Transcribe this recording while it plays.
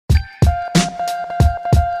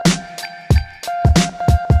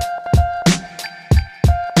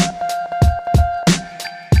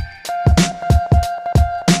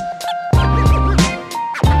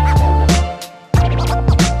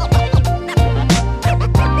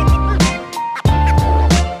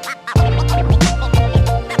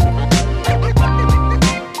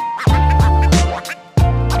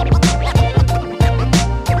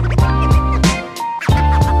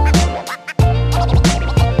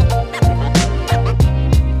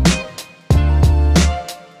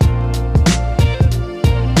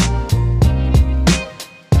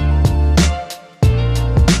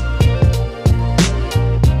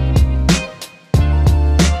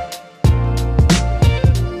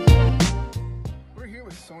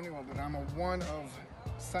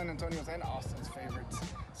San Antonio's and Austin's favorite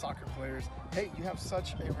soccer players. Hey, you have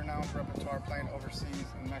such a renowned repertoire playing overseas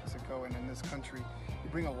in Mexico and in this country. You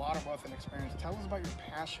bring a lot of wealth and experience. Tell us about your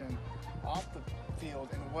passion off the field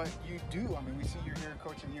and what you do. I mean, we see you're here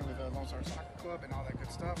coaching here with the Lonestar Soccer Club and all that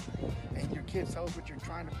good stuff. And your kids, tell us what you're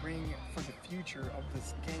trying to bring for the future of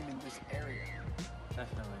this game in this area.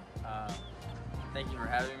 Definitely. Thank you for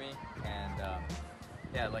having me. And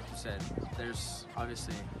yeah, like you said, there's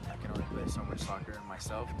obviously, I can only play so much soccer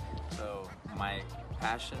myself. So my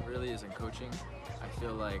passion really is in coaching. I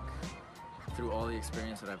feel like through all the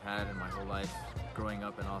experience that I've had in my whole life, growing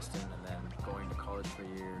up in Austin and then going to college for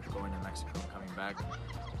a year, going to Mexico and coming back,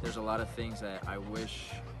 there's a lot of things that I wish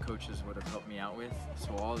coaches would have helped me out with.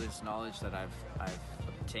 So all this knowledge that I've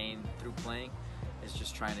obtained through playing is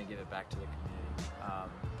just trying to give it back to the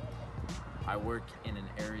community. I work in an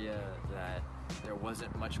area that there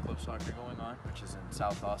wasn't much club soccer going on, which is in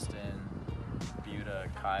South Austin, Buda,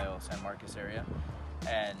 Kyle, San Marcos area,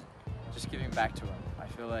 and just giving back to them. I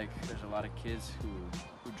feel like there's a lot of kids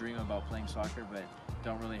who dream about playing soccer but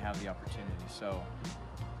don't really have the opportunity. So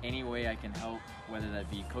any way I can help, whether that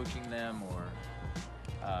be coaching them or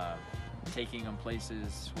taking them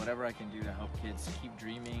places, whatever I can do to help kids keep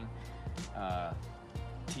dreaming,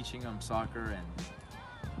 teaching them soccer and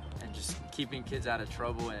just keeping kids out of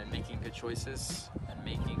trouble and making good choices and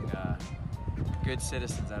making good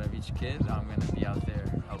citizens out of each kid, I'm going to be out there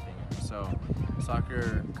helping them. So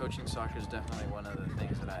coaching soccer is definitely one of the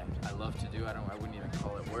things that I love to do. I wouldn't even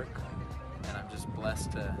call it work. And I'm just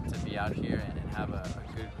blessed to be out here and have a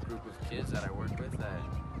good group of kids that I work with that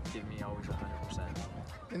give me always 100%.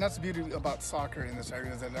 And that's the beauty about soccer in this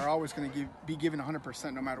area, is that they're always going to be given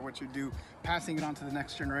 100% no matter what you do, passing it on to the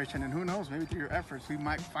next generation. And who knows, maybe through your efforts, we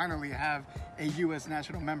might finally have a U.S.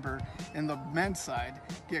 national member in the men's side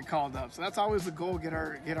get called up. So that's always the goal, get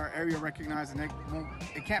our area recognized, and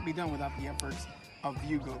it can't be done without the efforts of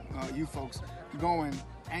you folks going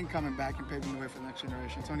and coming back and paving the way for the next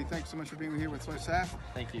generation. Tony, thanks so much for being here with Soy SAF.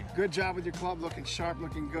 Thank you. Good job with your club, looking sharp,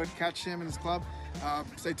 looking good. Catch him in his club.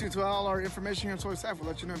 Stay tuned to all our information here on Soy SAF. We'll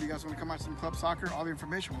let you know if you guys want to come out to some club soccer. All the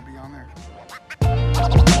information will be on there.